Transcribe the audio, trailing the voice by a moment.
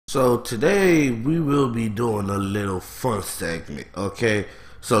So today we will be doing a little fun segment, okay?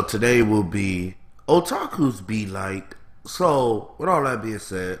 So today will be Otakus Be Like. So with all that being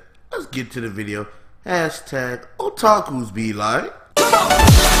said, let's get to the video. Hashtag Otakus Be Like.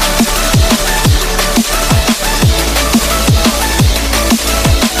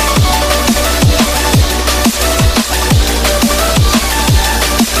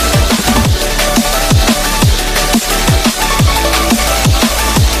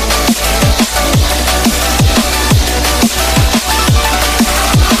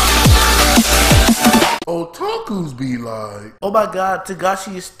 Otakus be like, oh my god,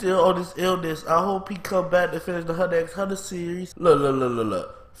 Togashi is still on his illness. I hope he come back to finish the Hunter x Hunter series.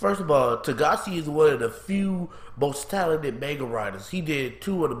 Look. First of all, Togashi is one of the few most talented manga writers. He did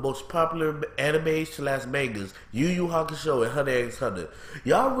two of the most popular anime/mangas, Yu Yu Hakusho and Hunter x Hunter.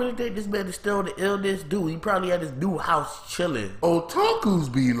 Y'all really think this man is still on the illness? Dude, he probably at his new house chilling.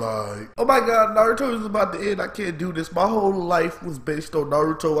 Otakus be like, oh my god, Naruto is about to end. I can't do this. My whole life was based on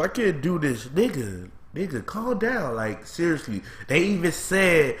Naruto. I can't do this. Nigga, calm down. Like, seriously. They even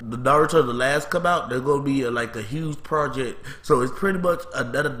said the Naruto The Last come out, they're gonna be like a huge project. So it's pretty much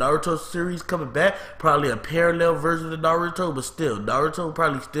another Naruto series coming back. Probably a parallel version of Naruto, but still, Naruto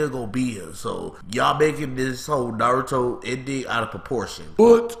probably still gonna be here. So y'all making this whole Naruto ending out of proportion.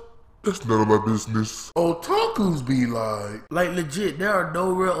 But that's none of my business. Otakus be like legit, there are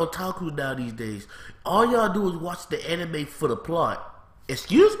no real otaku now these days. All y'all do is watch the anime for the plot.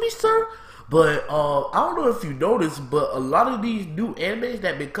 Excuse me, sir? But I don't know if you noticed, but a lot of these new animes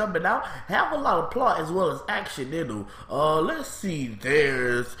that been coming out have a lot of plot as well as action in them. Let's see,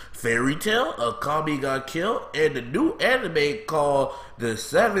 there's Fairy Tail, Akame got killed, and the new anime called The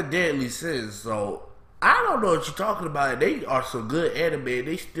Seven Deadly Sins. So I don't know what you're talking about. They are some good anime.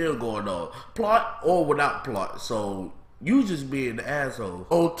 They still going on, plot or without plot. So you just being the asshole.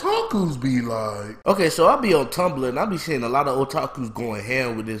 Otakus be like, okay, so I be on Tumblr and I be seeing a lot of otakus going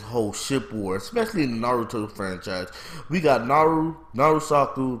ham with this whole ship war, especially in the Naruto franchise. We got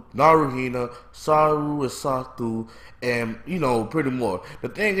Narusaku, Naruhina, Saru and Saku, and you know, pretty more. The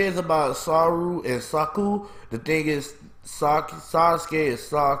thing is about Saru and Saku, the thing is Sasuke and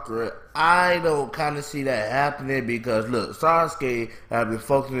Sakura, I don't kind of see that happening because look, Sasuke have been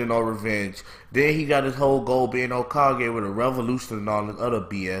focusing on revenge. Then he got his whole goal being Hokage with a revolution and all this other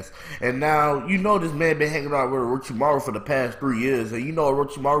BS. And now, you know this man been hanging out with Orochimaru for the past 3 years. And you know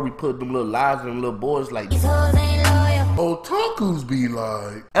Orochimaru be putting them little lies in them little boys like, otakus be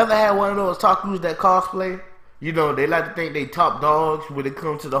like. Ever had one of those otakus that cosplay? You know, they like to think they top dogs when it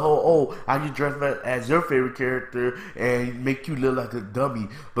comes to the whole, I just dress as your favorite character and make you look like a dummy.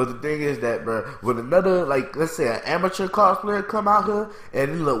 But the thing is that, bro, when another, like, let's say an amateur cosplayer come out here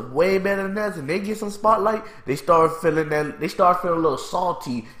and they look way better than us and they get some spotlight, they start feeling a little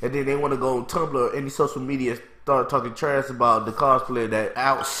salty, and then they want to go on Tumblr or any social media, start talking trash about the cosplayer that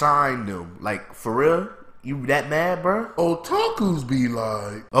outshined them. Like, for real? You that mad, bro? Otakus be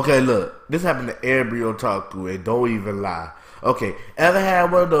like, okay, look, this happened to every otaku, and don't even lie. Okay, ever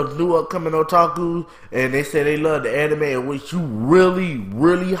had one of those new upcoming otakus, and they say they love the anime in which you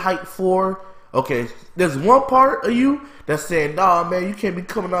really hype for? Okay, there's one part of you that's saying, nah, man, you can't be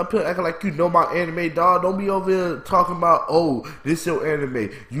coming up here acting like you know my anime, dog. Don't be over here talking about, oh, this your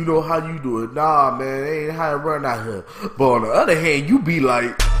anime. You know how you do it. Nah, man, that ain't how it run out here. But on the other hand, you be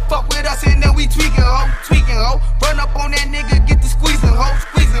like, fuck with us and then we tweaking, ho. Run up on that nigga, get the squeezing, ho.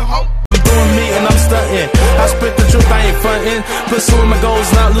 Doing me and I'm stunting. I spit the truth, I ain't frontin'. Pursuing my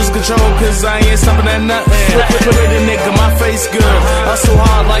goals, not lose control, cause I ain't stopping at nothing. Pretty nigga, my face good. Hustle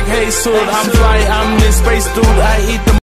hard like Jesus. I'm fly, I'm in space, dude. I eat the